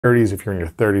30s, if you're in your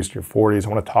 30s to your 40s, I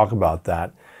want to talk about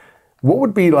that. What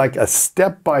would be like a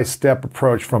step-by-step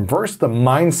approach from first the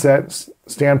mindset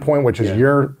standpoint, which is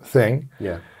your thing.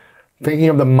 Yeah. Thinking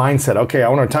of the mindset, okay, I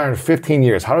want to retire in 15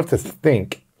 years. How do I have to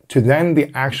think to then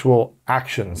the actual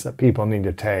actions that people need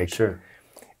to take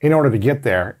in order to get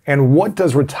there? And what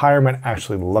does retirement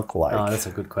actually look like? Oh, that's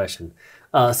a good question.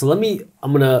 So I'm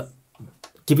going to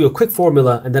give you a quick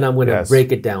formula and then I'm going to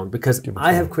break it down because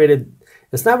I have created,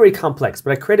 it's not very complex,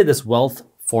 but I created this wealth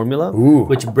formula,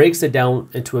 which breaks it down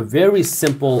into a very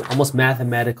simple, almost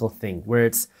mathematical thing where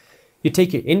it's, you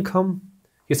take your income,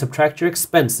 you subtract your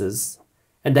expenses,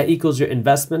 and that equals your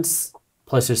investments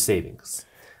plus your savings.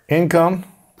 Income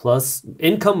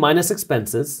minus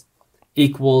expenses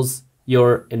equals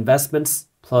your investments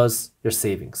plus your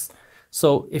savings.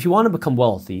 So if you want to become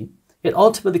wealthy, it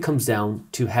ultimately comes down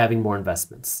to having more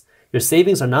investments. Your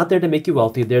savings are not there to make you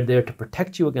wealthy. They're there to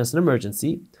protect you against an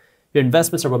emergency. Your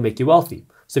investments are what make you wealthy.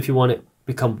 So if you want to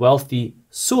become wealthy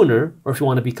sooner, or if you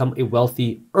want to become a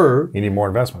wealthier, you need more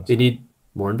investments. You need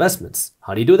more investments.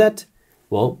 How do you do that?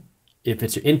 Well, if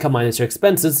it's your income minus your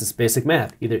expenses, it's basic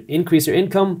math. Either increase your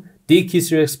income,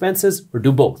 decrease your expenses, or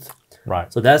do both.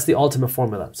 Right. So that's the ultimate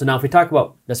formula. So now if we talk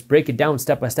about, let's break it down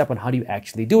step by step on how do you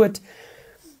actually do it.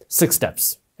 6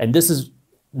 steps. And this is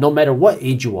no matter what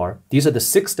age you are, these are the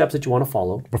 6 steps that you want to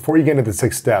follow. Before you get into the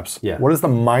 6 steps, what is the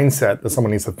mindset that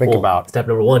someone needs to think about? Step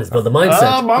number 1 is build the mindset.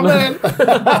 Oh, my man.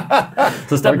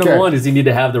 So step number 1 is you need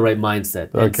to have the right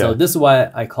mindset. And so this is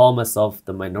why I call myself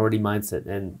the minority mindset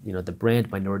and the brand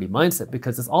minority mindset,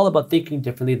 because it's all about thinking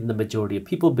differently than the majority of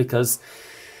people. Because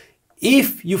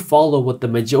if you follow what the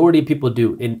majority of people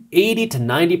do, in 80 to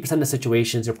 90% of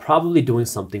situations, you're probably doing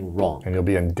something wrong. And you'll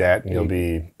be in debt and you'll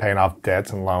be paying off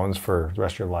debts and loans for the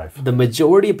rest of your life. The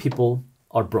majority of people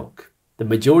are broke. The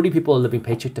majority of people are living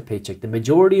paycheck to paycheck. The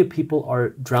majority of people are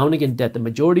drowning in debt. The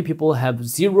majority of people have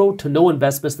 0 to no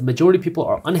investments. The majority of people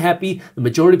are unhappy. The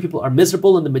majority of people are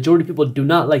miserable. And the majority of people do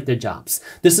not like their jobs.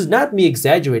 This is not me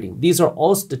exaggerating. These are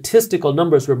all statistical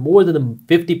numbers where more than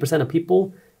 50% of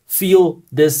people feel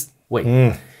this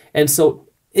way. And so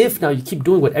if now you keep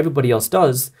doing what everybody else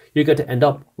does, you're going to end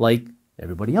up like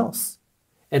everybody else.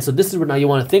 And so this is where now you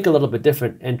want to think a little bit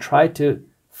different and try to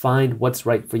find what's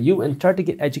right for you and start to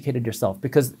get educated yourself.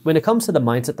 Because when it comes to the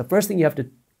mindset, the first thing you have to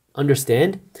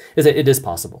understand is that it is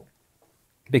possible.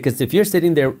 Because if you're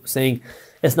sitting there saying,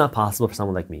 it's not possible for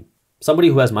someone like me, somebody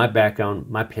who has my background,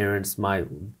 my parents, my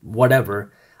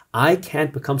whatever, I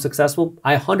can't become successful,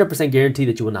 I 100% guarantee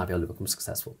that you will not be able to become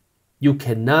successful. You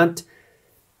cannot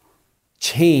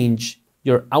change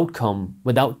your outcome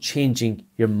without changing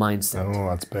your mindset.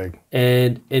 Oh, that's big.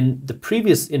 And in the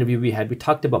previous interview we had, we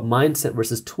talked about mindset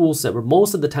versus tool set, where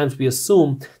most of the times we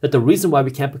assume that the reason why we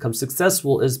can't become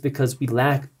successful is because we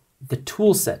lack the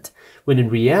tool set. When in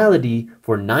reality,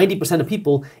 for 90% of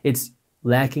people, it's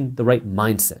lacking the right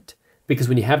mindset. Because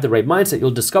when you have the right mindset, you'll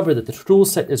discover that the tool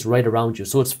set is right around you.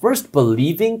 So it's first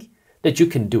believing that you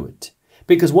can do it.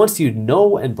 Because once you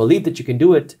know and believe that you can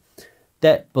do it,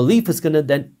 that belief is going to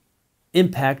then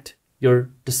impact your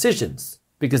decisions.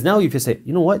 Because now if you say,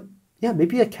 you know what? Yeah,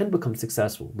 maybe I can become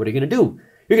successful. What are you going to do?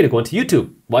 You're going to go into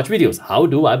YouTube, watch videos. How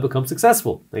do I become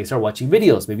successful? Now you start watching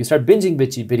videos. Maybe you start binging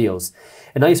videos.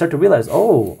 And now you start to realize,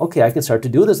 oh, okay, I can start to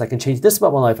do this. I can change this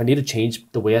about my life. I need to change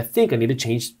the way I think. I need to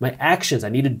change my actions. I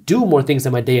need to do more things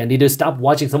in my day. I need to stop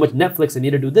watching so much Netflix. I need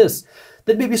to do this.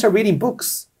 Then maybe you start reading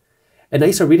books. And now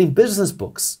you start reading business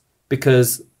books,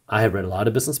 because I have read a lot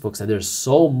of business books and there's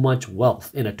so much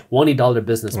wealth in a $20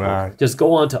 business book. Just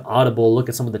go on to Audible, look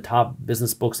at some of the top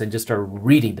business books and just start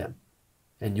reading them.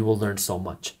 And you will learn so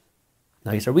much.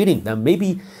 Now you start reading them.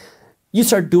 Maybe you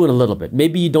start doing a little bit.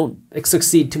 Maybe you don't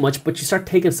succeed too much, but you start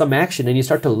taking some action and you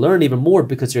start to learn even more,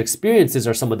 because your experiences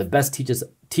are some of the best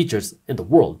teachers in the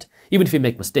world. Even if you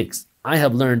make mistakes. I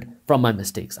have learned from my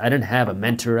mistakes. I didn't have a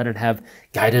mentor. I didn't have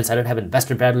guidance. I didn't have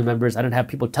investor family members. I didn't have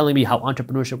people telling me how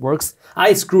entrepreneurship works.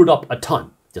 I screwed up a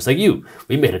ton, just like you.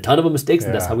 We made a ton of mistakes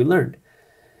and that's how we learned.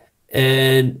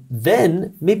 And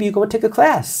then maybe you go and take a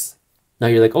class. Now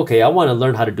you're like, okay, I want to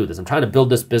learn how to do this. I'm trying to build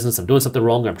this business. I'm doing something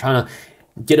wrong. I'm trying to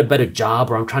get a better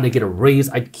job, or I'm trying to get a raise.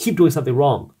 I keep doing something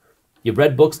wrong. You've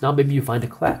read books, now maybe you find a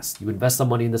class. You invest some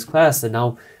money in this class and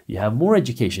now you have more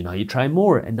education. Now you try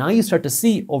more. And now you start to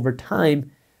see over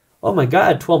time, oh my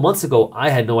God, 12 months ago, I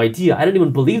had no idea. I didn't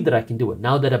even believe that I can do it.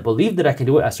 Now that I believe that I can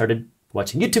do it, I started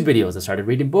watching YouTube videos. I started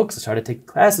reading books. I started taking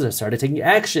classes. I started taking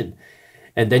action.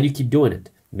 And then you keep doing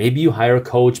it. Maybe you hire a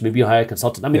coach. Maybe you hire a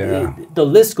consultant. I mean, the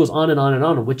list goes on and on and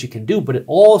on what you can do. But it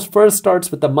all first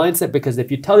starts with the mindset, because if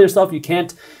you tell yourself you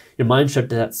can't, your mind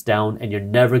shuts down and you're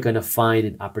never going to find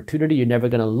an opportunity. You're never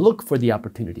going to look for the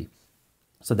opportunity.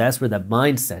 So that's where the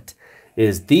mindset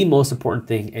is the most important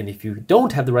thing. And if you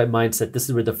don't have the right mindset, this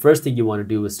is where the first thing you want to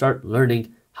do is start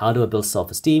learning, how do I build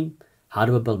self-esteem? How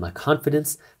do I build my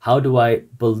confidence? How do I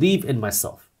believe in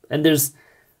myself? And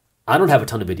I don't have a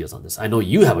ton of videos on this. I know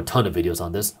you have a ton of videos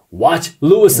on this. Watch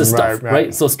Lewis's stuff,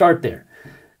 right? So start there.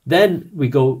 Then we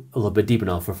go a little bit deeper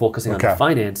now. If we're focusing on the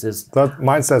finances. So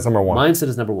mindset is number one. Mindset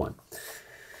is number one.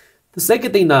 The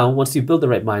second thing now, once you build the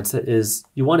right mindset, is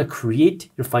you want to create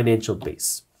your financial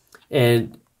base.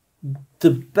 And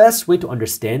the best way to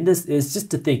understand this is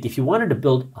just to think, if you wanted to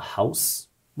build a house,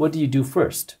 what do you do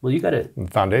first? Well, you got to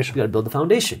build the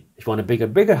foundation. If you want to build a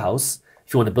bigger house,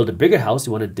 if you want to build a bigger house,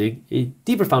 you want to dig a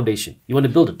deeper foundation. You want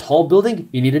to build a tall building,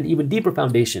 you need an even deeper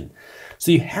foundation.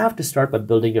 So you have to start by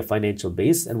building your financial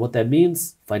base. And what that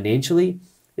means financially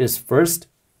is, first,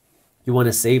 you want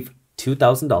to save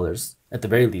 $2,000 at the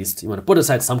very least. You want to put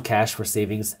aside some cash for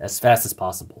savings as fast as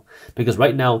possible. Because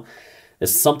right now,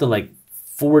 it's something like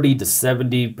 40 to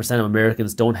 70% of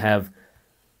Americans don't have,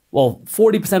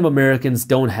 40% of Americans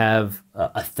don't have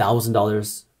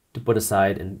 $1,000 to put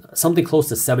aside, and something close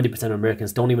to 70% of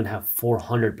Americans don't even have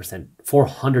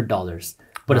 $400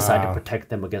 put aside to protect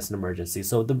them against an emergency.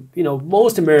 So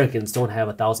most Americans don't have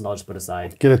 $1,000 put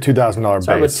aside. Get a $2,000 base.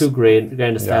 Start with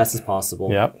 $2,000 as fast as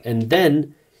possible. Yep. And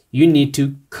then you need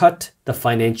to cut the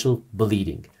financial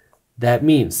bleeding. That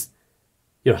means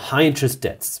your high interest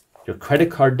debts, your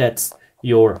credit card debts,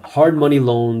 your hard money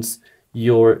loans,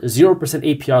 your 0%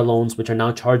 APR loans, which are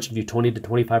now charging you 20 to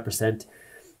 25%.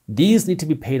 These need to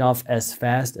be paid off as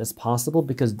fast as possible,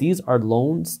 because these are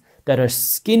loans that are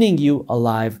skinning you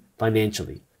alive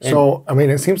financially. So,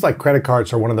 it seems like credit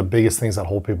cards are one of the biggest things that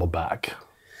hold people back.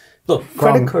 Look,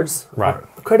 credit cards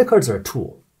are a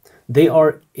tool. They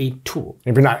are a tool.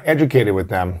 If you're not educated with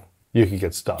them, you can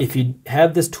get stuck. If you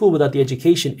have this tool without the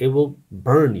education, it will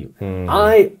burn you.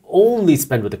 I only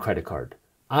spend with a credit card.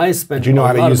 I spend a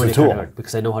lot of money on a credit card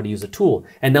because I know how to use a tool.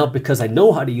 And now because I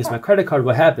know how to use my credit card,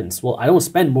 what happens? Well, I don't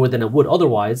spend more than I would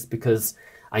otherwise, because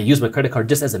I use my credit card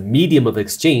just as a medium of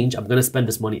exchange. I'm going to spend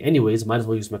this money anyways. Might as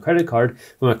well use my credit card.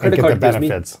 But my credit card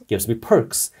gives me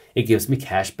perks. It gives me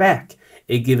cash back.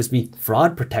 It gives me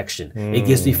fraud protection. It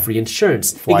gives me free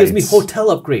insurance. Flights. It gives me hotel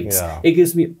upgrades. Yeah. It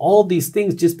gives me all these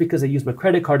things just because I use my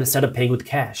credit card instead of paying with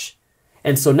cash.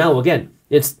 And so now, again,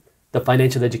 it's the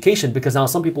financial education, because now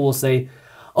some people will say,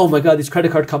 oh my God, these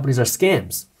credit card companies are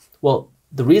scams. Well,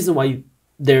 the reason why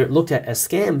they're looked at as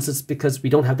scams is because we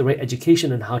don't have the right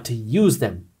education on how to use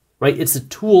them, right? It's a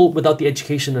tool without the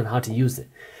education on how to use it.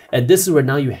 And this is where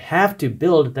now you have to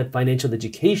build that financial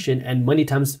education, and many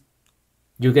times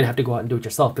you're going to have to go out and do it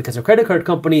yourself, because a credit card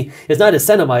company is not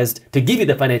incentivized to give you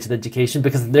the financial education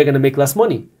because they're going to make less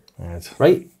money,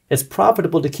 right? It's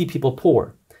profitable to keep people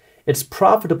poor. It's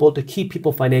profitable to keep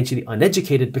people financially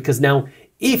uneducated, because now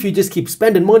if you just keep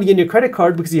spending money in your credit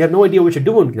card because you have no idea what you're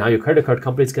doing, now your credit card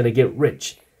company is going to get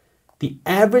rich. The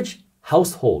average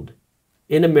household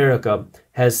in America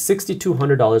has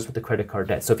 $6,200 with the credit card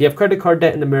debt. So if you have credit card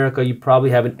debt in America, you probably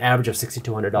have an average of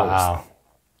 $6,200. Wow.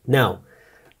 Now,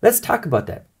 let's talk about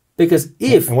that. Because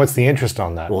And what's the interest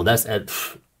on that? Well, that's at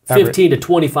 15 to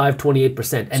 25,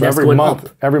 28%. And so that's going up.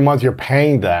 Every month you're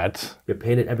paying that. You're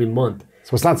paying it every month.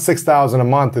 So it's not $6,000 a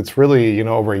month. It's really,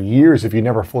 over years, if you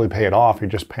never fully pay it off, you're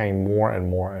just paying more and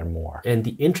more and more. And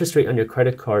the interest rate on your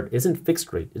credit card isn't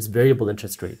fixed rate. It's variable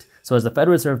interest rate. So as the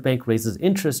Federal Reserve Bank raises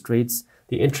interest rates,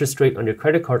 the interest rate on your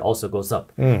credit card also goes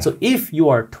up. So if you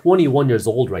are 21 years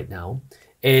old right now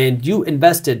and you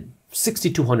invested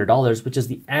 $6,200, which is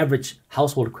the average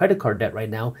household credit card debt right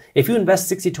now, if you invest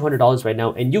 $6,200 right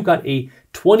now and you got a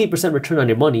 20% return on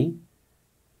your money,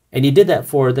 and you did that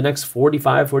for the next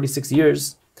 45, 46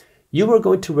 years, you are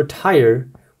going to retire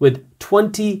with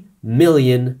 $20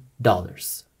 million.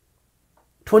 $20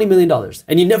 million.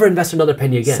 And you never invest another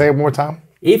penny again. Say it one more time.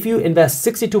 If you invest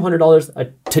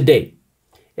 $6,200 today,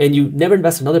 and you never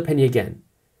invest another penny again,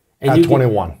 and at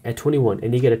 21. At 21,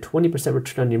 and you get a 20%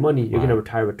 return on your money, you're going to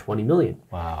retire with $20 million.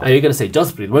 Wow. Now you're going to say,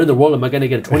 Justin, where in the world am I going to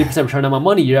get a 20% return on my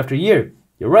money year after year?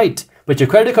 You're right. But your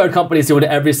credit card company is doing it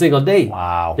every single day.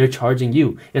 Wow. They're charging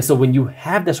you. And so when you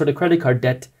have that sort of credit card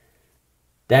debt,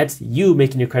 that's you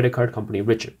making your credit card company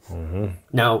richer.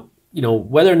 Now,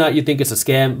 whether or not you think it's a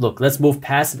scam, look, let's move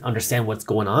past and understand what's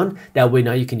going on. That way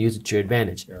now you can use it to your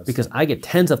advantage. Yes. Because I get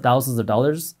tens of thousands of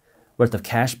dollars worth of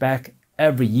cash back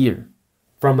every year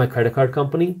from my credit card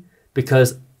company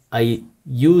because I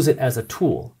use it as a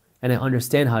tool and I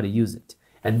understand how to use it.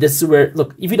 And this is where,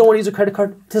 look, if you don't want to use a credit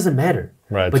card, it doesn't matter.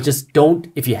 Right. But just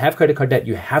don't, if you have credit card debt,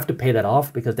 you have to pay that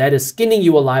off because that is skinning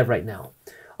you alive right now.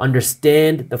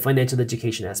 understand the financial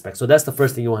education aspect. So that's the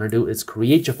first thing you want to do is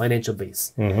create your financial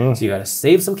base. So you got to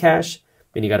save some cash,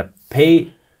 then you got to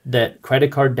pay that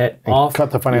credit card debt off. Cut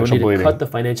the financial bleeding. Cut the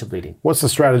financial bleeding. What's the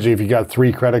strategy if you got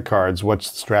 3 credit cards? What's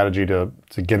the strategy to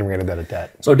getting rid of that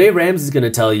debt? So Dave Ramsey is going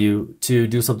to tell you to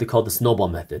do something called the snowball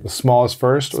method. The smallest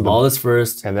first? Smallest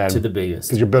first and then to the biggest.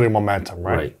 Because you're building momentum,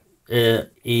 right?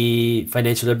 A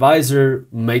financial advisor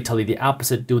may tell you the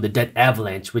opposite, do the debt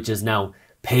avalanche, which is now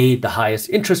pay the highest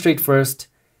interest rate first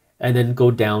and then go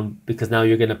down because now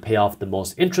you're going to pay off the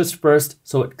most interest first.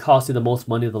 So it costs you the most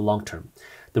money in the long term.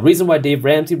 The reason why Dave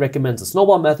Ramsey recommends the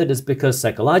snowball method is because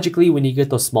psychologically, when you get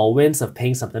those small wins of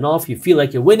paying something off, you feel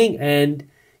like you're winning and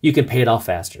you can pay it off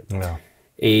faster. Yeah.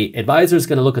 A advisor is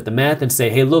going to look at the math and say,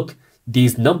 hey, look,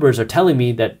 these numbers are telling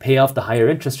me that pay off the higher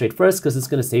interest rate first because it's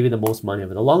going to save you the most money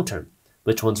over the long term.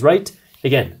 Which one's right?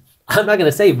 Again, I'm not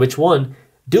going to say which one.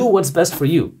 Do what's best for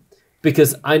you.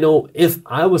 Because I know if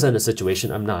I was in a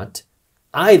situation, I'm not,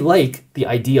 I like the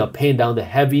idea of paying down the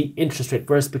heavy interest rate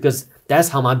first because that's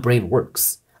how my brain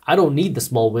works. I don't need the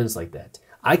small wins like that.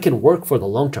 I can work for the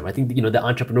long term. I think, the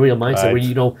entrepreneurial mindset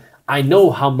where, I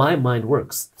know how my mind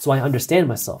works. So I understand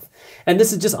myself. And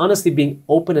this is just honestly being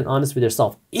open and honest with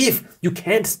yourself. If you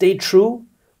can't stay true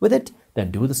with it,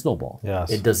 then do the snowball.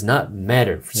 Yes. It does not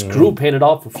matter. Screw paying it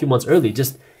off a few months early.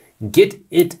 Just get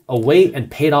it away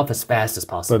and pay it off as fast as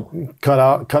possible.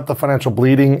 But cut the financial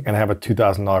bleeding and have a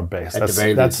 $2,000 base.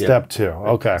 That's step 2.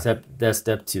 Okay. That's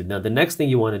step 2. Now, the next thing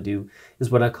you want to do is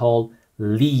what I call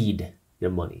lead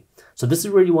your money. So this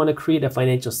is where you want to create a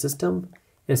financial system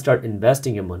and start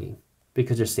investing your money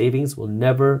because your savings will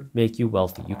never make you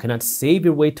wealthy. You cannot save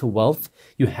your way to wealth.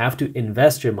 You have to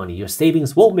invest your money. Your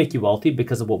savings won't make you wealthy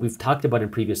because of what we've talked about in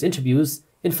previous interviews,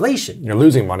 inflation. You're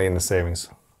losing money in the savings.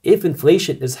 If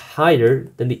inflation is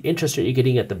higher than the interest rate you're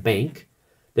getting at the bank,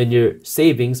 then your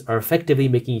savings are effectively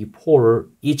making you poorer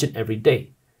each and every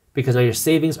day because now your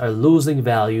savings are losing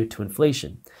value to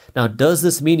inflation. Now, does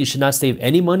this mean you should not save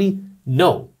any money?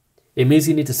 No. It means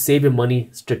you need to save your money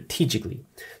strategically.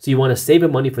 So you want to save your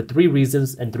money for 3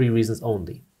 reasons and 3 reasons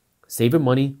only. Save your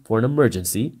money for an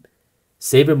emergency.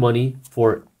 Save your money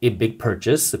for a big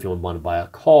purchase. If you want to buy a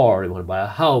car, you want to buy a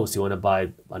house, you want to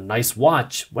buy a nice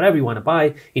watch, whatever you want to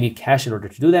buy, you need cash in order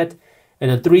to do that. And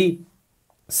then 3,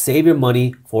 save your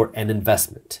money for an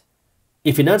investment.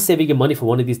 If you're not saving your money for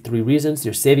one of these 3 reasons,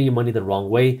 you're saving your money the wrong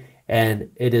way,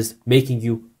 and it is making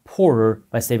you poorer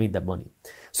by saving that money.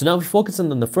 So now we focus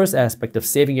on the first aspect of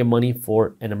saving your money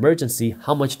for an emergency.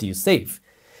 How much do you save?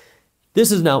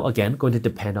 This is now, again, going to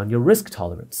depend on your risk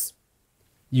tolerance.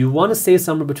 You want to save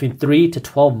somewhere between 3 to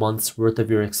 12 months worth of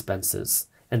your expenses.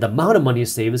 And the amount of money you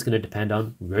save is going to depend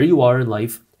on where you are in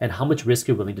life and how much risk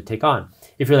you're willing to take on.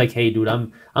 If you're like, hey, dude,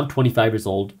 I'm 25 years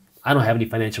old. I don't have any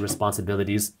financial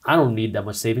responsibilities. I don't need that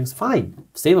much savings. Fine.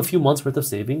 Save a few months worth of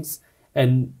savings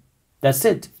and that's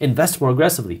it. Invest more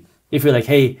aggressively. If you're like,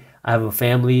 hey, I have a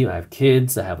family, I have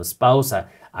kids, I have a spouse,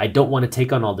 I don't want to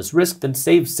take on all this risk, then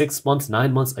save 6 months,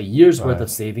 9 months, a year's worth of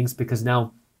savings because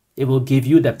now it will give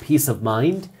you that peace of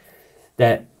mind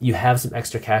that you have some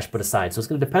extra cash put aside. So it's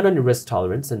going to depend on your risk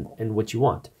tolerance and what you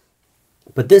want.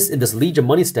 But in this lead your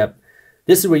money step,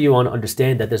 this is where you want to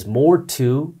understand that there's more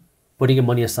to putting your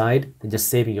money aside than just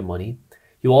saving your money.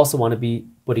 You also want to be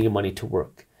putting your money to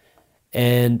work.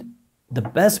 And the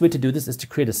best way to do this is to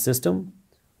create a system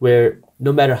where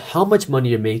no matter how much money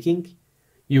you're making,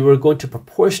 you are going to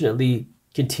proportionately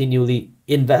continually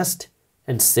invest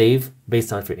and save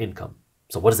based on your income.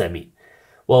 So what does that mean?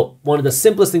 Well, one of the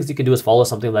simplest things you can do is follow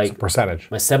something like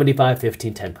percentage. My 75,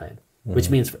 15, 10 plan, which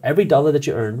means for every dollar that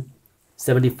you earn,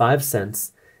 75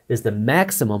 cents is the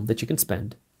maximum that you can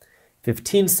spend,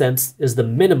 15 cents is the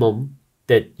minimum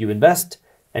that you invest,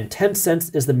 and 10 cents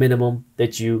is the minimum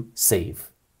that you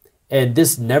save. And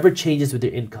this never changes with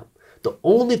your income. The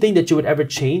only thing that you would ever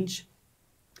change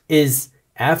is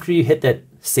after you hit that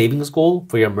savings goal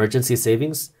for your emergency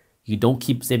savings, you don't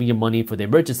keep saving your money for the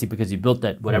emergency because you built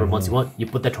that whatever months you want, you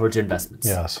put that towards your investments.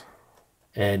 Yes.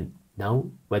 And now,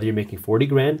 whether you're making 40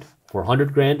 grand,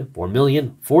 400 grand, 4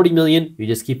 million, 40 million, you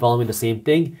just keep following the same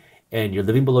thing and you're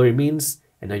living below your means.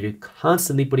 And now you're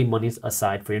constantly putting money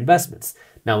aside for your investments.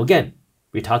 Now, again,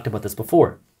 we talked about this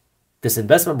before. This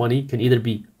investment money can either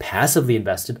be passively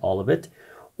invested, all of it,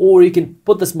 or you can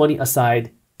put this money aside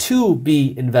to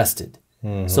be invested.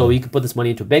 So you can put this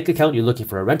money into a bank account. You're looking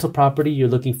for a rental property. You're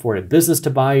looking for a business to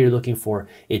buy. You're looking for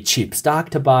a cheap stock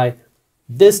to buy.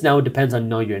 This now depends on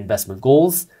your investment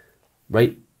goals,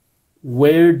 right?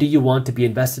 Where do you want to be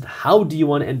invested? How do you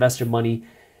want to invest your money?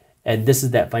 And this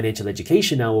is that financial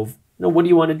education now of what do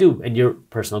you want to do and your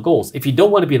personal goals. If you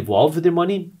don't want to be involved with your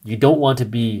money, you don't want to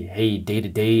be, hey,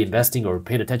 day-to-day investing or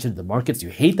paying attention to the markets, you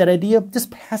hate that idea,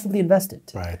 just passively invest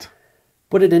it. Right.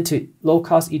 Put it into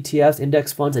low-cost ETFs,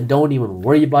 index funds, and don't even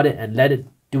worry about it and let it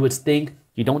do its thing.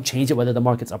 You don't change it whether the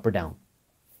market's up or down.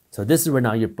 So this is where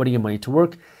now you're putting your money to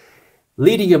work,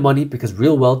 leading your money, because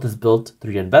real wealth is built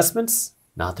through your investments,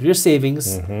 not through your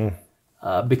savings,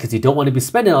 because you don't want to be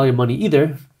spending all your money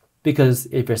either, because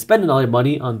if you're spending all your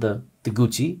money on the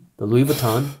Gucci, the Louis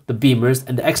Vuitton, the Beamers,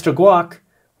 and the extra guac,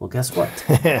 well, guess what?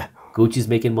 Gucci's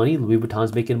making money, Louis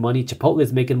Vuitton's making money,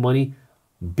 Chipotle's making money,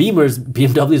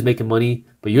 BMW's making money,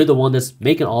 but you're the one that's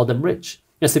making all of them rich.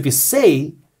 And so if you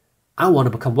say, I want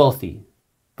to become wealthy,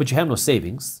 but you have no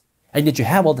savings, and yet you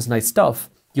have all this nice stuff,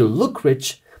 you look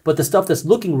rich, but the stuff that's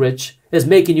looking rich is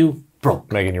making you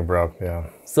broke. Making you broke, yeah.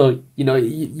 So,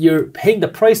 you're paying the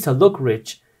price to look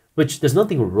rich, which there's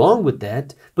nothing wrong with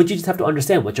that, but you just have to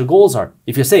understand what your goals are.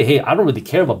 If you say, hey, I don't really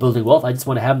care about building wealth, I just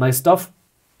want to have nice stuff,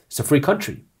 it's a free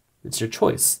country. It's your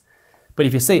choice. But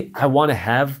if you say, I want to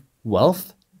have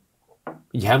wealth,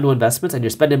 you have no investments, and you're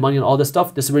spending money on all this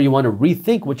stuff, this is where you want to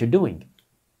rethink what you're doing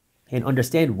and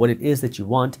understand what it is that you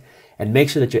want, and make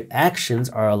sure that your actions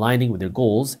are aligning with your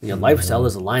goals and your lifestyle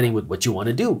is aligning with what you want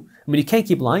to do. I mean, you can't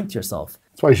keep lying to yourself.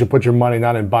 That's why you should put your money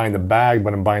not in buying the bag,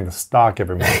 but in buying the stock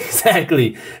every month.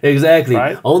 Exactly.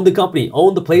 Right? Own the company,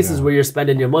 own the places where you're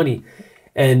spending your money.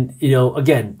 And,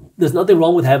 again, there's nothing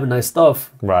wrong with having nice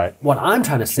stuff. Right. What I'm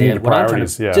trying to say, and what I'm trying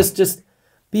to just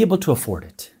be able to afford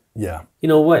it. Yeah. You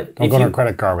know what? Don't go on a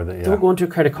credit card with it. Yeah. Don't go into a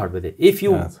credit card with it. If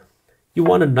you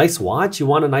want a nice watch, you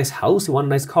want a nice house, you want a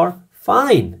nice car,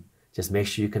 fine. Just make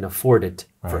sure you can afford it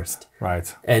first.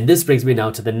 Right. And this brings me now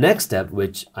to the next step,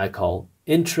 which I call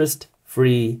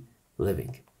interest-free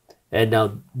living. And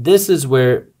now this is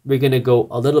where we're going to go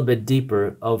a little bit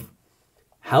deeper of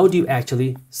how do you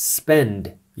actually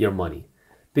spend your money?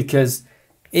 Because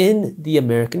in the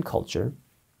American culture,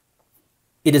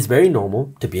 it is very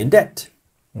normal to be in debt.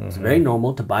 It's very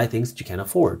normal to buy things that you can't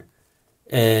afford.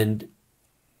 And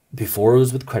before it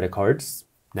was with credit cards,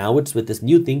 now it's with this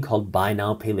new thing called buy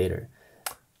now, pay later.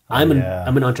 I'm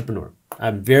an entrepreneur.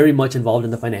 I'm very much involved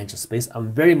in the financial space.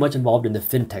 I'm very much involved in the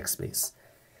fintech space.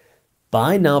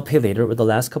 Buy now, pay later over the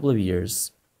last couple of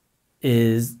years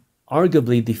is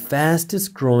arguably the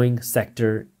fastest growing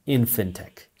sector in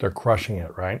fintech. They're crushing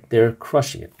it, right? They're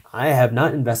crushing it. I have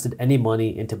not invested any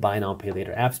money into buy now, pay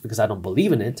later apps because I don't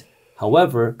believe in it.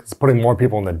 However, it's putting more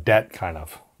people in the debt, kind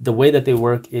of. The way that they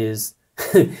work is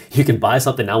you can buy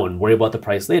something now and worry about the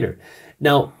price later.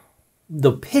 Now,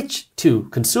 the pitch to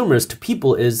consumers, to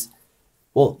people is,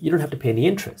 well, you don't have to pay any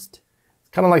interest. It's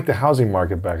kind of like the housing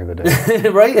market back in the day.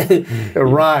 Right? It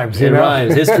rhymes, It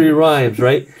rhymes. History rhymes,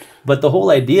 right? But the whole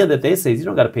idea that they say is you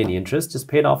don't got to pay any interest, just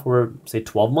pay it off for, say,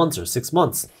 12 months or 6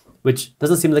 months, which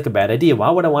doesn't seem like a bad idea.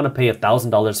 Why would I want to pay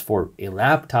 $1,000 for a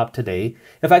laptop today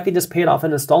if I could just pay it off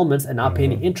in installments and not pay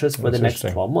any interest for the next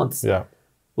 12 months? Yeah.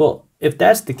 Well, if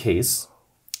that's the case,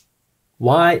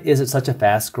 why is it such a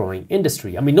fast-growing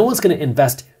industry? I mean, no one's going to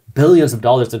invest billions of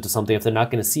dollars into something if they're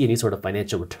not going to see any sort of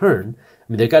financial return.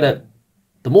 I mean,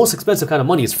 the most expensive kind of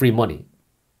money is free money.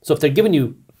 So if they're giving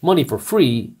you money for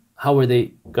free, how are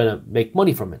they going to make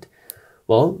money from it?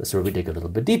 Well, that's where we dig a little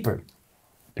bit deeper.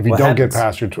 If you don't get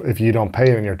past if you don't pay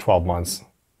it in your 12 months,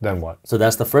 then what? So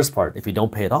that's the first part. If you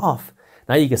don't pay it off,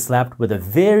 now you get slapped with a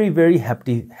very, very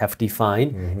hefty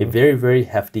fine, a very, very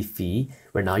hefty fee,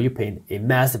 where now you're paying a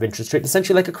massive interest rate,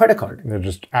 essentially like a credit card. They're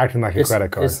just acting like a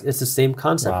credit card. It's the same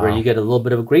concept where you get a little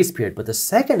bit of a grace period. But the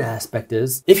second aspect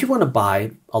is, if you want to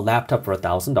buy a laptop for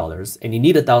 $1,000 and you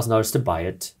need $1,000 to buy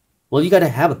it, well, you got to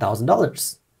have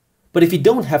 $1,000. But if you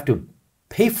don't have to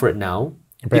pay for it now,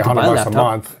 you pay $100 a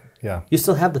month. Yeah. You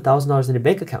still have the $1,000 in your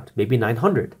bank account, maybe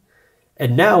 $900.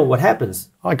 And now what happens?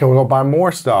 I can go buy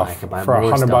more stuff for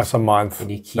 $100 a month. And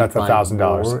you keep that's $1,000.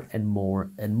 More and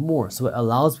more and more. So it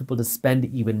allows people to spend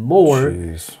even more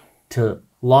to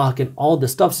lock in all the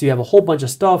stuff. So you have a whole bunch of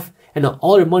stuff, and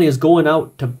all your money is going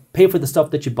out to pay for the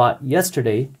stuff that you bought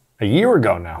yesterday. A year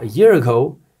ago now. A year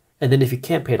ago. And then if you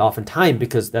can't pay it off in time,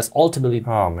 because that's ultimately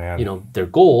their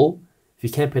goal, if you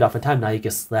can't pay it off in time, now you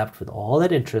get slapped with all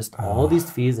that interest, all these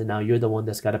fees, and now you're the one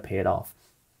that's got to pay it off.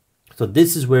 So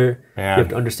this is where you have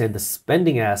to understand the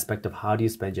spending aspect of how do you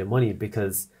spend your money,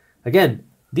 because, again,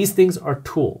 these things are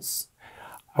tools.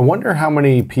 I wonder how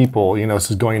many people,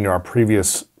 this is going into our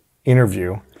previous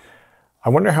interview, I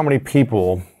wonder how many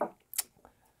people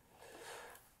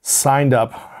signed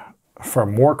up for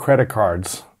more credit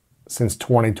cards since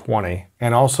 2020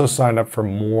 and also signed up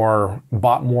for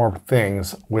bought more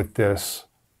things with this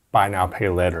buy now, pay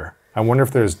later. I wonder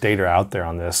if there's data out there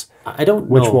on this. I don't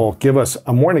know. Which will give us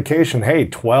a more indication, hey,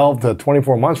 12 to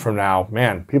 24 months from now,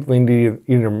 man, people need to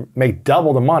either make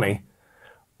double the money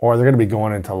or they're going to be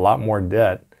going into a lot more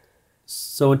debt.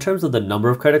 So in terms of the number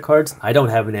of credit cards, I don't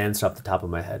have an answer off the top of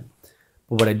my head.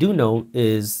 But what I do know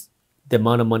is the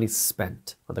amount of money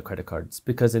spent on the credit cards.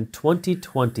 Because in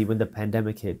 2020, when the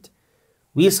pandemic hit,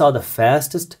 we saw the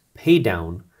fastest pay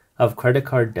down of credit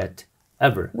card debt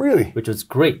ever. Really? Which was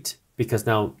great because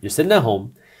now you're sitting at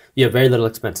home, you have very little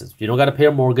expenses. You don't got to pay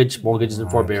a mortgage. Mortgage is in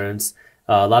forbearance.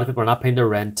 A lot of people are not paying their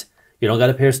rent. You don't got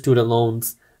to pay your student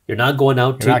loans. You're not going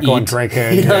out to eat. You're not going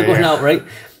drinking. You're not going out, right?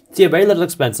 So you have very little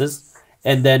expenses.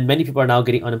 And then many people are now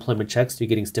getting unemployment checks. You're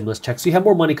getting stimulus checks. So you have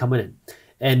more money coming in.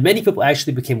 And many people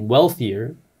actually became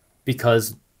wealthier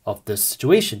because of this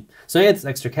situation. So you had this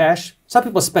extra cash. Some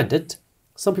people spent it.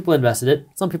 Some people invested it.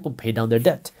 Some people paid down their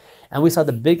debt. And we saw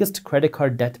the biggest credit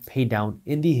card debt pay down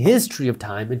in the history of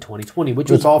time in 2020, which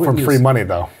was it's all from free money,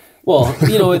 though. Well,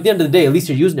 you know, at the end of the day, at least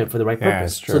you're using it for the right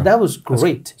purpose. It's true. So that was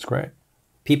great. It's great.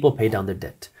 People paid down their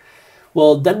debt.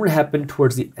 Well, then what happened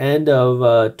towards the end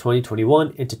of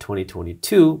 2021 into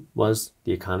 2022 was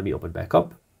the economy opened back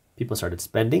up. People started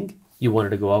spending. You wanted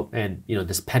to go out and, you know,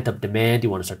 this pent-up demand. You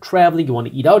want to start traveling. You want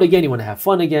to eat out again. You want to have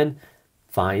fun again.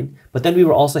 Fine. But then we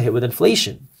were also hit with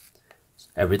inflation.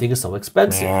 Everything is so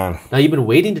expensive. Man. Now you've been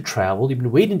waiting to travel. You've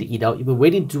been waiting to eat out. You've been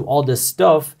waiting to do all this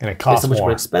stuff. And it costs so much more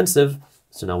more expensive.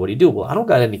 So now what do? Well, I don't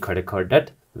got any credit card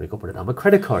debt. Let me go put it on my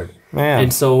credit card. Man.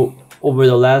 And so over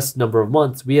the last number of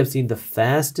months, we have seen the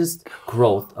fastest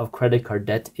growth of credit card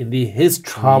debt in the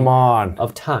history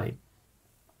of time.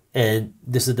 And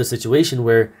this is the situation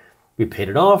where we paid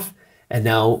it off and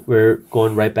now we're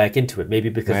going right back into it. Maybe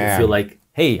because we feel like,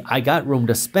 hey, I got room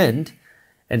to spend.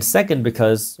 And second,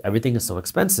 because everything is so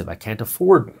expensive. I can't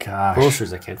afford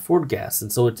groceries. I can't afford gas.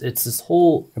 And so it's this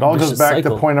whole It all goes back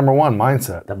cycle. to point number one,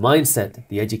 mindset. The mindset,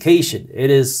 the education. It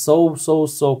is so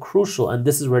crucial. And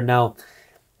this is where now,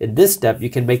 in this step, you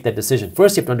can make that decision.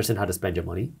 First, you have to understand how to spend your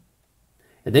money.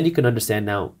 And then you can understand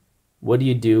now, what do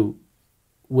you do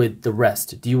with the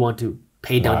rest? Do you want to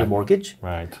pay down your mortgage?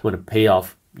 Right. You want to pay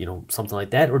off, you know, something like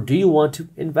that? Or do you want to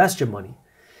invest your money?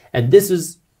 And this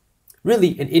is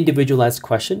really an individualized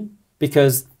question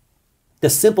because the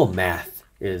simple math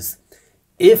is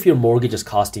if your mortgage is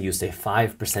costing you, say,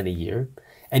 5% a year,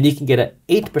 and you can get an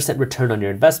 8% return on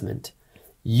your investment,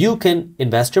 you can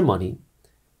invest your money,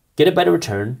 get a better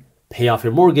return, pay off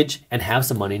your mortgage, and have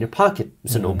some money in your pocket.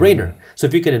 It's a no-brainer. So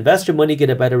if you can invest your money, get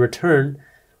a better return,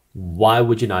 why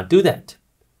would you not do that?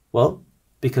 Well,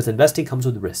 because investing comes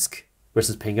with risk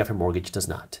versus paying off your mortgage does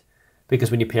not. Because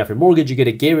when you pay off your mortgage, you get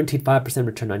a guaranteed 5%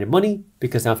 return on your money.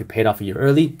 Because now if you pay it off a year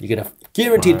early, you get a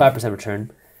guaranteed 5%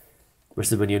 return.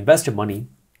 Versus when you invest your money,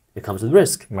 it comes with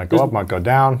risk. Might go up, might go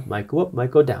down. Might go up,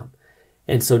 might go down.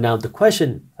 And so now the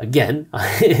question, again,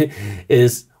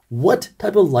 is what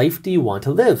type of life do you want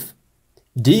to live?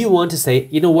 Do you want to say,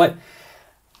 you know what?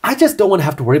 I just don't want to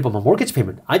have to worry about my mortgage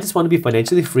payment. I just want to be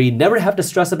financially free, never have to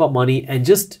stress about money, and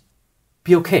just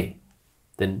be okay.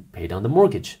 Then pay down the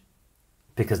mortgage.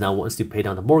 Because now once you pay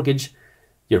down the mortgage,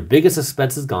 your biggest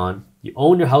expense is gone. You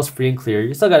own your house free and clear.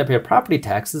 You still got to pay your property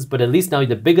taxes, but at least now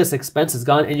the biggest expense is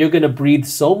gone and you're going to breathe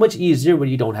so much easier when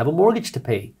you don't have a mortgage to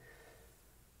pay.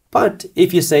 But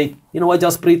if you say, you know what,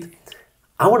 Jaspreet,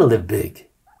 I want to live big.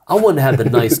 I want to have the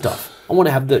nice stuff. I want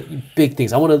to have the big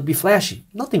things. I want to be flashy.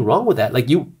 Nothing wrong with that.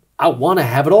 I want to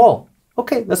have it all.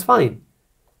 Okay, that's fine.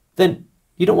 Then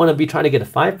you don't want to be trying to get a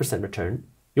 5% return.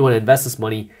 You want to invest this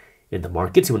money in the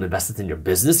markets, you want to invest it in your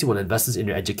business, you want to invest it in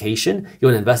your education, you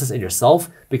want to invest it in yourself,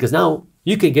 because now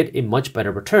you can get a much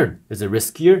better return. Is it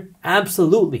riskier?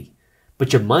 Absolutely.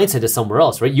 But your mindset is somewhere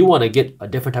else, right? You want to get a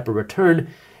different type of return,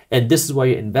 and this is why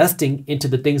you're investing into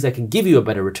the things that can give you a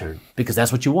better return, because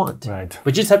that's what you want. Right.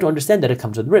 But you just have to understand that it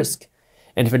comes with risk.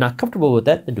 And if you're not comfortable with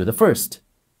that, then do the first.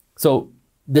 So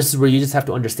this is where you just have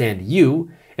to understand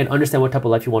you and understand what type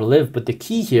of life you want to live. But the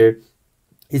key here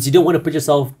is you don't want to put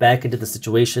yourself back into the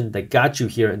situation that got you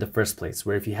here in the first place,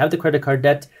 where if you have the credit card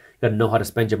debt, you got to know how to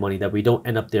spend your money, that we don't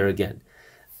end up there again.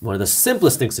 One of the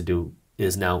simplest things to do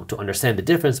is now to understand the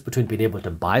difference between being able to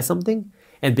buy something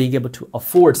and being able to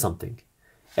afford something.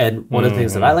 And one of the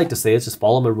things that I like to say is just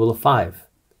follow my rule of 5.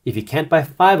 If you can't buy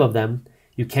 5 of them,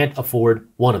 you can't afford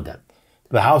 1 of them.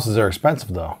 The houses are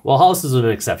expensive, though. Well, houses are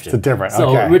an exception. It's different. So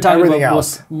okay. we're talking Everything about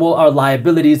else. more our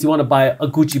liabilities. You want to buy a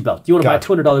Gucci belt. You want to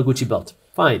Gotcha. buy a $200 Gucci belt.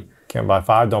 Fine. Can't buy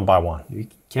 5, don't buy 1. You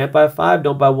can't buy 5,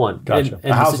 don't buy 1. Gotcha.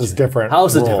 The house is different.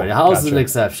 House is rule. different. House is an Gotcha.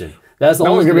 exception. That's the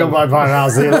No one's only going to be able to buy a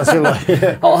house unless you're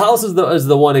like... Oh, house is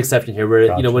the one exception here, where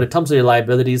Gotcha. when it comes to your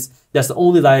liabilities, that's the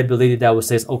only liability that I would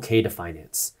say is okay to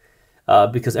finance.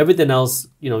 because everything else,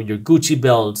 your Gucci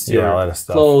belts, your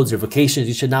clothes, your vacations,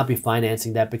 you should not be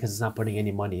financing that because it's not putting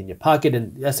any money in your pocket,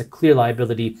 and that's a clear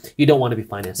liability. You don't want to be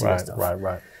financing that stuff.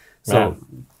 Right. So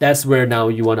that's where now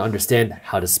you want to understand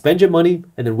how to spend your money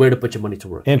and then where to put your money to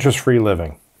work. Interest-free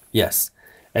living. Yes.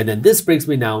 And then this brings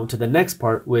me now to the next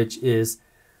part, which is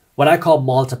what I call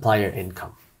multiplier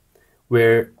income,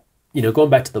 where, going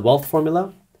back to the wealth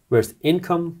formula, where it's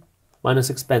income minus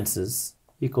expenses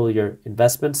equal your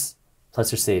investments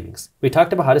plus your savings. We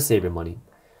talked about how to save your money.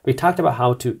 We talked about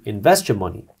how to invest your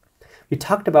money. We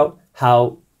talked about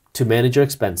how to manage your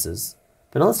expenses.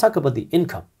 But now let's talk about the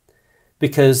income.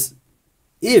 Because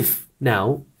if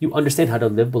now you understand how to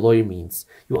live below your means,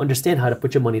 you understand how to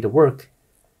put your money to work.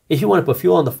 If you want to put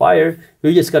fuel on the fire,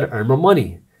 you just got to earn more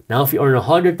money. Now, if you earn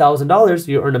 $100,000,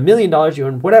 you earn $1 million, you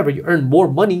earn whatever, you earn more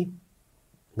money.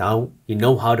 Now you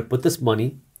know how to put this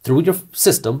money through your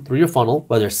system, through your funnel,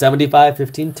 whether it's 75,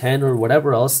 15, 10, or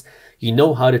whatever else. You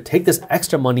know how to take this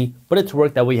extra money, put it to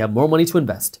work. That way you have more money to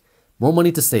invest, more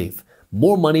money to save,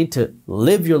 more money to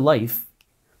live your life.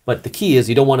 But the key is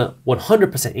you don't want to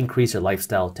 100% increase your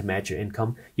lifestyle to match your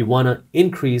income. You want to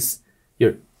increase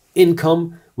your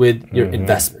income with your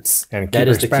investments. And keep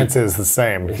your expenses the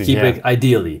same. Keep it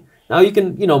ideally. Now you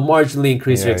can, marginally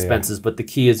increase your expenses, but the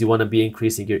key is you want to be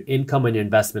increasing your income and your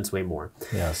investments way more.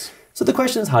 Yes. So the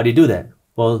question is, how do you do that?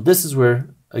 Well, this is where,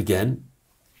 again,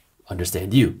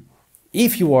 understand you.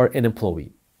 If you are an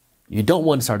employee, you don't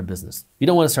want to start a business, you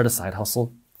don't want to start a side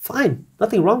hustle, fine.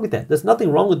 Nothing wrong with that. There's nothing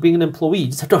wrong with being an employee. You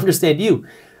just have to understand you.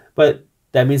 But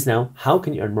that means now, how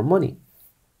can you earn more money?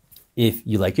 If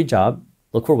you like your job,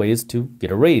 look for ways to get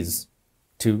a raise,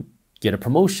 to get a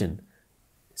promotion.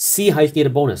 See how you can get a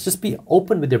bonus. Just be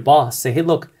open with your boss. Say, hey,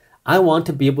 look, I want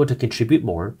to be able to contribute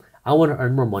more. I want to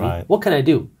earn more money. Right. What can I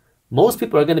do? Most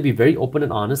people are going to be very open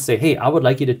and honest. Say, hey, I would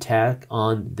like you to tack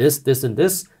on this, this, and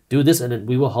this. Do this, and then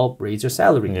we will help raise your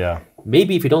salary. Yeah.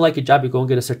 Maybe if you don't like your job, you go and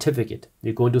get a certificate.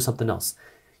 You go and do something else.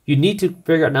 You need to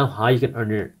figure out now how you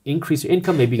can increase your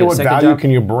income. Maybe you get a second job. What value can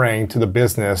you bring to the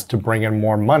business to bring in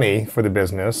more money for the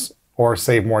business, or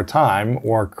save more time,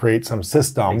 or create some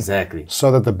system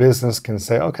so that the business can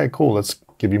say, okay, cool, let's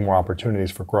give you more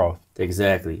opportunities for growth.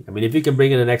 Exactly. I mean, if you can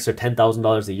bring in an extra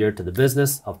 $10,000 a year to the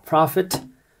business of profit,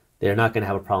 they're not going to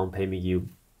have a problem paying you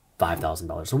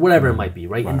 $5,000 or whatever it might be,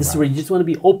 right? And this is where you just want to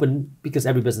be open because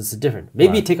every business is different.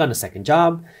 Maybe you take on a second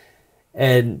job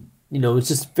and, it's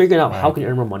just figuring out how can you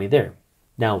earn more money there.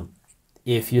 Now,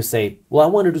 if you say, well, I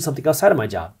want to do something outside of my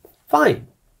job, fine.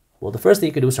 Well, the first thing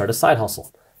you can do is start a side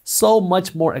hustle. So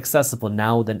much more accessible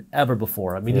now than ever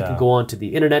before. I mean, you can go onto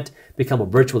the internet, become a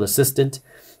virtual assistant.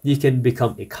 You can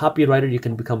become a copywriter. You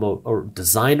can become a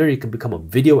designer. You can become a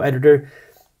video editor.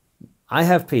 I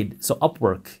have paid, so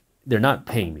Upwork, they're not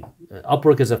paying me.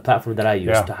 Upwork is a platform that I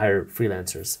use to hire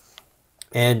freelancers.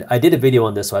 And I did a video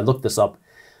on this, so I looked this up.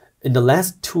 In the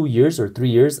last 2 years or 3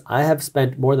 years, I have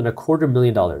spent more than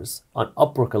 $250,000 on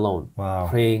Upwork alone. Wow.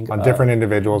 Paying, on different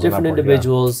individuals. Different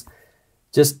individuals,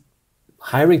 just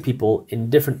hiring people in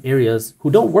different areas who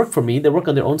don't work for me. They work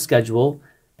on their own schedule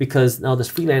because now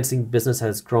this freelancing business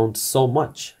has grown so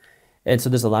much. And so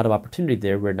there's a lot of opportunity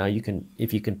there where now you can,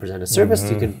 if you can present a service,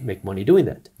 you can make money doing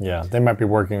that. Yeah, they might be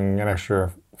working an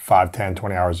extra 5, 10,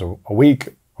 20 hours a week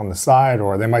on the side,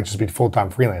 or they might just be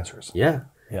full-time freelancers. Yeah.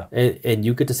 And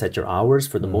you get to set your hours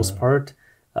for the most part.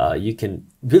 You can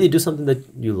really do something that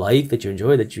you like, that you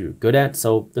enjoy, that you're good at.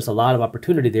 So there's a lot of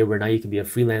opportunity there where now you can be a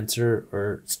freelancer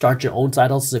or start your own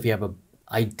side hustles if you have an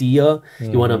idea.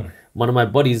 You want to. One of my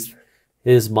buddies,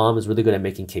 his mom is really good at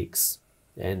making cakes,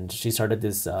 and she started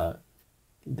this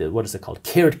what is it called,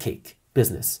 carrot cake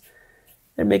business.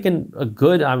 They're making a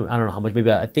good, I don't know how much,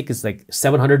 maybe I think it's like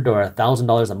 $700 or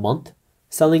 $1,000 a month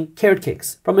selling carrot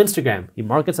cakes from Instagram. He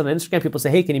markets on Instagram. People say,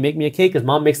 hey, can you make me a cake? His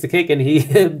mom makes the cake and he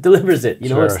delivers it.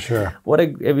 Sure.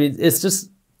 It's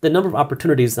just the number of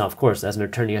opportunities. Now, of course, as an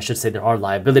attorney, I should say there are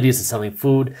liabilities to selling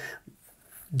food,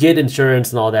 get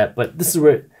insurance and all that. But this is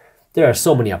where there are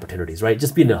so many opportunities, right?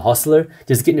 Just being a hustler,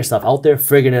 just getting yourself out there,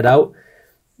 figuring it out.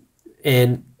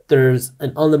 And there's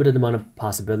an unlimited amount of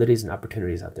possibilities and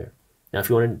opportunities out there. Now, if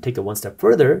you want to take it one step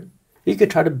further, you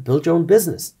could try to build your own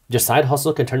business. Your side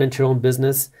hustle can turn into your own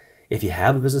business. If you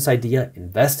have a business idea,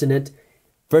 invest in it.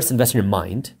 First, invest in your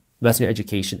mind, invest in your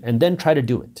education, and then try to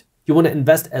do it. You want to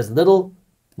invest as little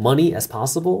money as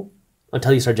possible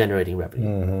until you start generating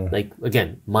revenue. Like,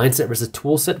 again, mindset versus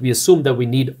tool set. We assume that we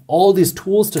need all these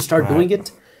tools to start doing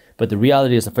it. But the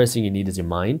reality is the first thing you need is your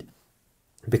mind,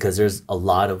 because there's a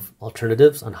lot of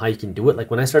alternatives on how you can do it. Like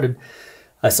when I started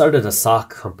a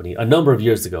sock company a number of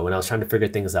years ago when I was trying to figure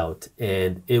things out,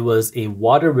 and it was a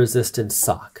water resistant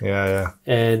sock. Yeah.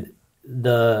 And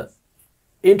the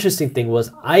interesting thing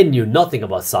was I knew nothing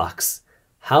about socks.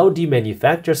 How do you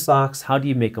manufacture socks? How do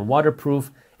you make them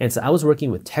waterproof? And so I was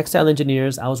working with textile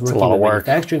engineers. I was working with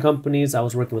manufacturing companies. I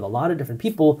was working with a lot of different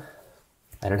people.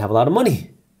 I didn't have a lot of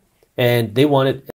money. And they wanted